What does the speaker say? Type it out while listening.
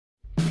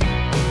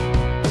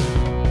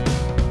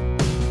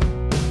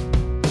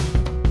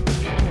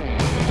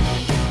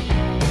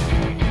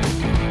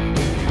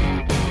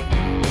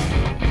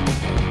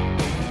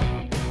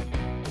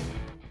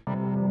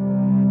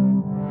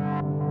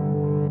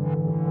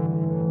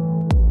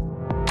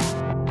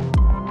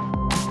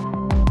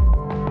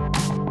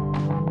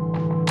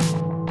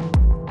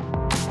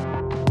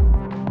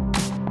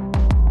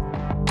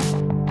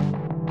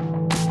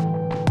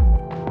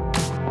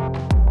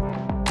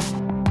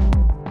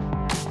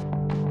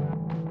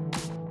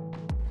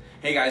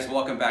Hey guys,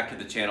 welcome back to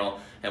the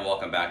channel and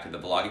welcome back to the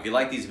vlog. If you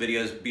like these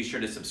videos, be sure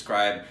to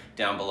subscribe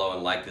down below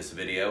and like this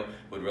video.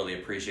 Would really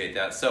appreciate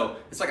that. So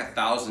it's like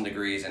 1,000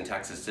 degrees in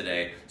Texas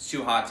today. It's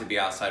too hot to be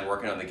outside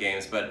working on the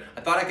games, but I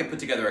thought I could put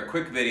together a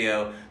quick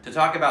video to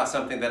talk about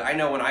something that I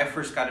know when I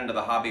first got into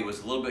the hobby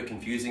was a little bit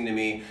confusing to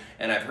me,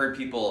 and I've heard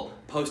people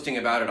posting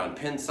about it on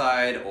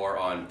Pinside or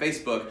on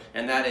Facebook,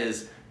 and that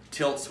is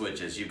tilt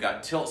switches. You've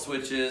got tilt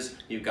switches,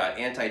 you've got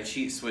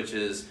anti-cheat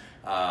switches,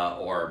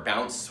 or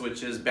bounce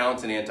switches.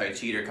 Bounce and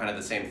anti-cheat are kind of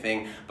the same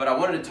thing, but I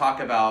wanted to talk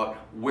about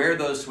where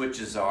those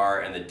switches are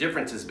and the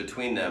differences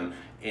between them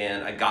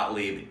in a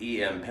Gottlieb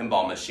EM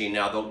pinball machine.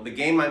 Now the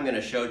game I'm going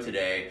to show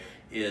today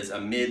is a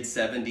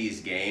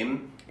mid-70s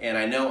game, and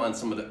I know on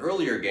some of the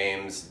earlier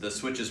games the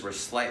switches were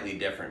slightly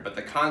different, but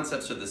the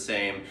concepts are the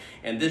same,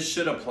 and this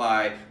should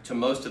apply to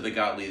most of the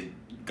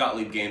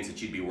Gottlieb games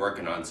that you'd be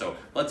working on. So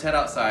let's head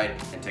outside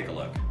and take a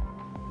look.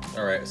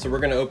 All right, so we're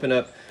going to open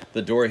up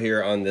the door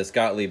here on this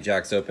Gottlieb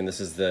Jacks Open. This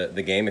is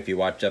the game. If you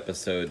watched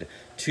episode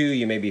 2,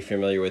 you may be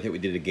familiar with it. We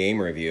did a game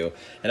review,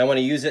 and I want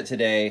to use it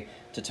today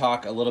to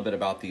talk a little bit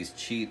about these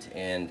cheat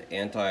and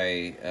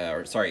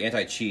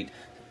anti-cheat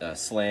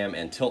slam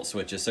and tilt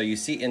switches. So you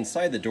see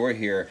inside the door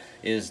here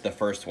is the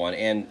first one,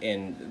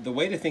 and the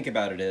way to think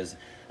about it is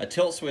a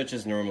tilt switch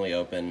is normally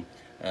open.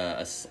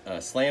 A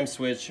slam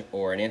switch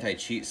or an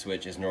anti-cheat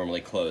switch is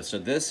normally closed. So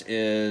this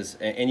is,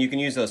 and you can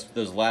use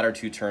those latter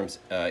two terms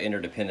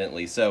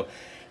interdependently, so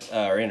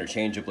or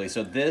interchangeably.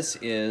 So this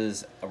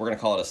is, we're going to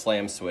call it a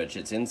slam switch.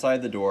 It's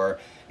inside the door,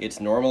 it's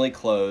normally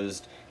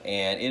closed,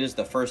 and it is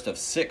the first of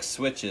 6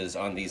 switches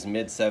on these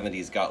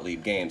mid-70s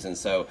Gottlieb games. And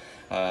so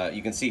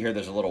you can see here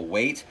there's a little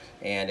weight,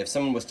 and if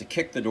someone was to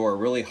kick the door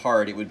really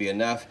hard, it would be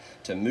enough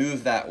to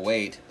move that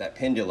weight, that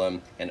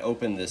pendulum, and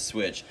open this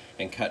switch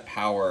and cut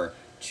power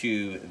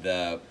to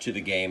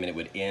the game, and it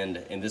would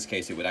end, in this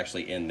case it would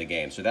actually end the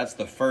game. So that's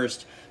the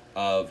first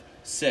of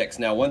 6.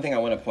 Now one thing I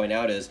want to point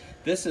out is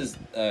this is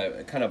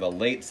kind of a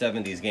late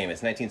 70s game.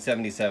 It's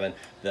 1977.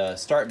 The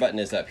start button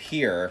is up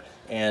here,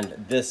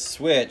 and this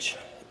switch,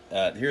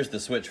 here's the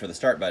switch for the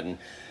start button.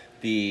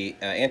 The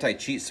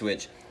anti-cheat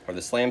switch or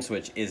the slam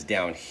switch is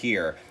down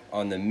here.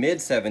 On the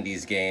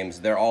mid-70s games,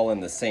 they're all in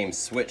the same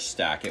switch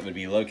stack. It would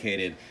be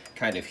located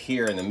kind of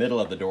here in the middle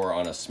of the door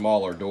on a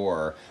smaller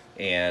door,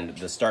 and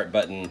the start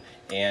button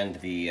and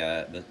the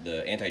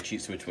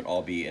anti-cheat switch would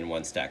all be in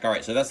one stack. All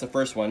right, so that's the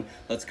first one.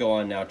 Let's go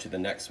on now to the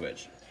next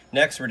switch.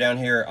 Next, we're down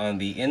here on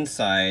the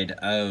inside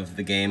of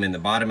the game in the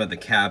bottom of the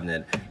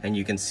cabinet, and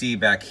you can see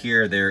back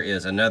here there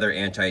is another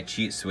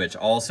anti-cheat switch,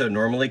 also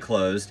normally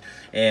closed,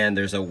 and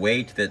there's a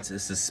weight that's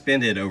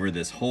suspended over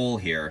this hole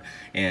here.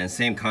 And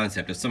same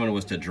concept, if someone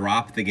was to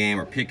drop the game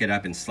or pick it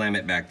up and slam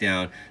it back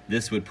down,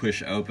 this would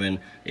push open,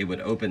 it would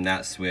open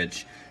that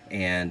switch,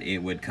 and it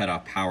would cut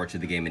off power to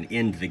the game and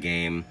end the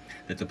game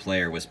that the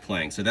player was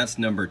playing. So that's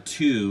number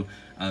 2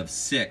 of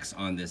 6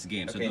 on this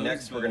game. Okay, so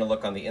next we're going to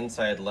look on the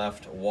inside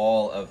left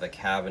wall of the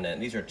cabinet.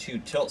 And these are 2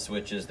 tilt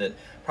switches that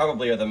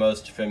probably are the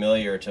most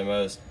familiar to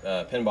most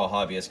pinball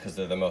hobbyists because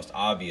they're the most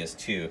obvious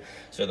too.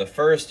 So the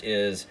first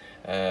is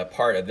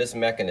part of this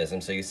mechanism.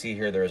 So you see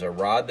here there's a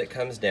rod that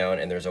comes down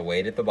and there's a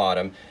weight at the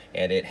bottom,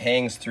 and it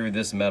hangs through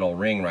this metal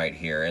ring right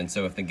here. And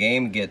so if the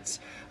game gets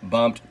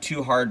bumped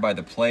too hard by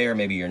the player,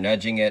 maybe you're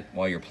nudging it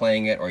while you're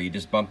playing it, or you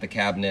just bump the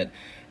cabinet,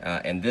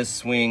 and this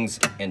swings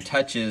and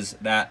touches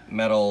that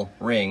metal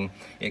ring,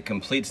 it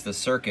completes the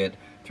circuit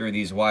through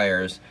these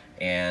wires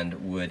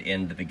and would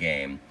end the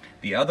game.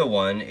 The other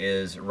one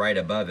is right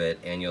above it,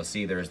 and you'll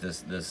see there's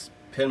this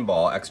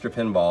pinball, extra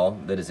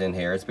pinball that is in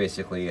here. It's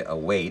basically a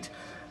weight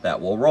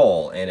that will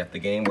roll, and if the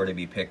game were to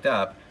be picked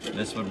up,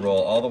 this would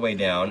roll all the way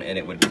down and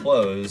it would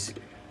close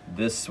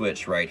this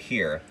switch right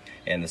here,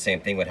 and the same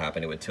thing would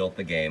happen. It would tilt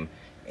the game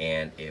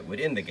and it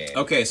would end the game.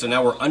 Okay, so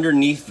now we're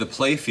underneath the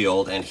play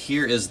field, and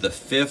here is the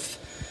 5th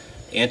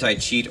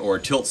anti-cheat or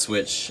tilt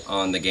switch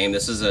on the game.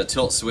 This is a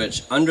tilt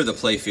switch under the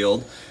play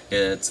field.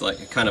 It's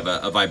like kind of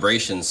a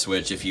vibration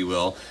switch, if you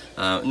will.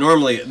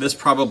 Normally, this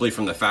probably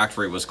from the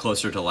factory was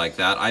closer to like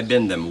that. I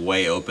bend them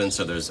way open,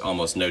 so there's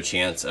almost no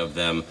chance of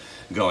them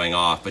going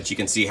off, but you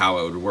can see how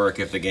it would work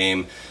if the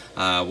game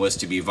was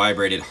to be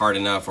vibrated hard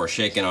enough or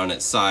shaken on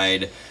its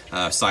side,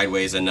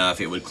 sideways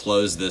enough, it would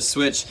close this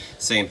switch.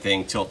 Same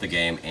thing, tilt the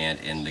game and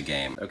end the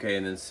game. Okay,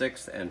 and then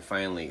 6th and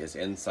finally is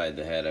inside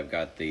the head. I've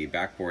got the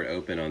backboard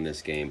open on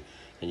this game,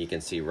 and you can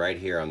see right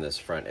here on this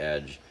front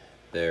edge,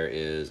 there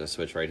is a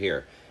switch right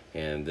here.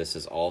 And this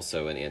is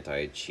also an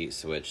anti-cheat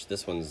switch.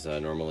 This one's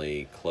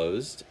normally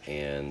closed,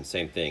 and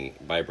same thing,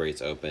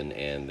 vibrates open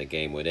and the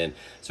game would end.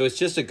 So it's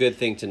just a good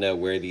thing to know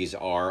where these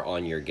are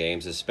on your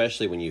games,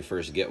 especially when you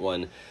first get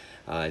one.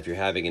 If you're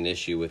having an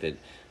issue with it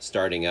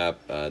starting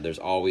up, there's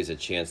always a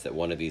chance that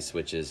one of these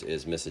switches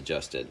is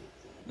misadjusted.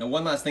 Now,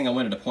 one last thing I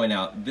wanted to point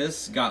out,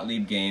 this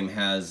Gottlieb game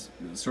has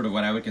sort of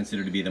what I would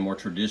consider to be the more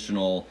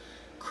traditional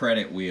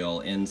credit wheel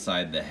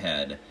inside the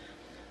head.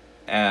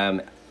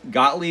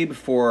 Gottlieb,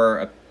 for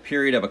a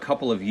period of a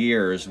couple of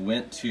years,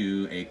 went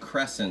to a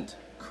crescent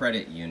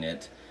credit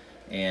unit,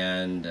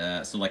 And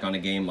so like on a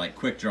game like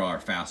Quick Draw or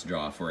Fast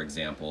Draw, for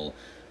example,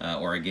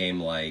 or a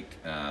game like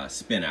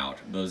Spin Out,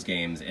 those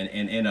games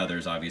and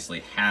others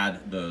obviously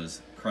had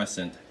those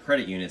crescent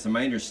credit units. And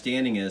my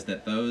understanding is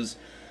that those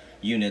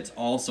units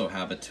also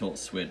have a tilt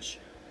switch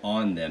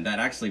on them. That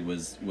actually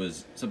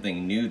was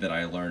something new that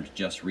I learned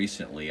just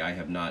recently. I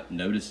have not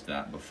noticed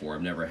that before.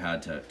 I've never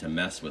had to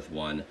mess with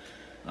one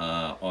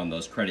on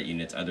those credit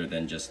units other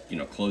than just, you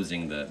know,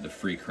 closing the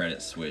free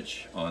credit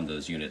switch on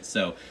those units.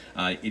 So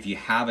if you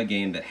have a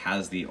game that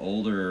has the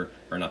older,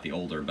 or not the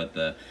older, but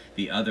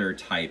the other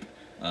type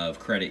of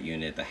credit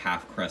unit, the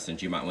half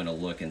crescent, you might want to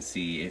look and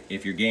see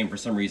if your game for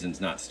some reason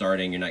is not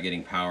starting, you're not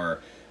getting power.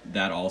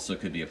 That also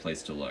could be a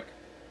place to look.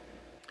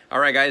 All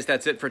right, guys,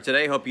 that's it for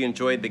today. Hope you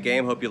enjoyed the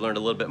game. Hope you learned a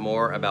little bit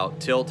more about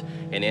tilt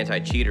and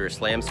anti-cheat or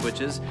slam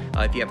switches.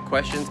 If you have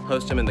questions,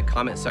 post them in the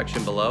comment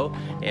section below,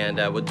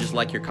 and would just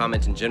like your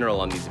comments in general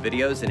on these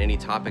videos and any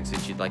topics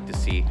that you'd like to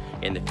see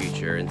in the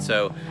future. And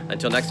so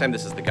until next time,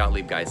 this is the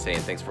Gottlieb Guy saying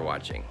thanks for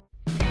watching.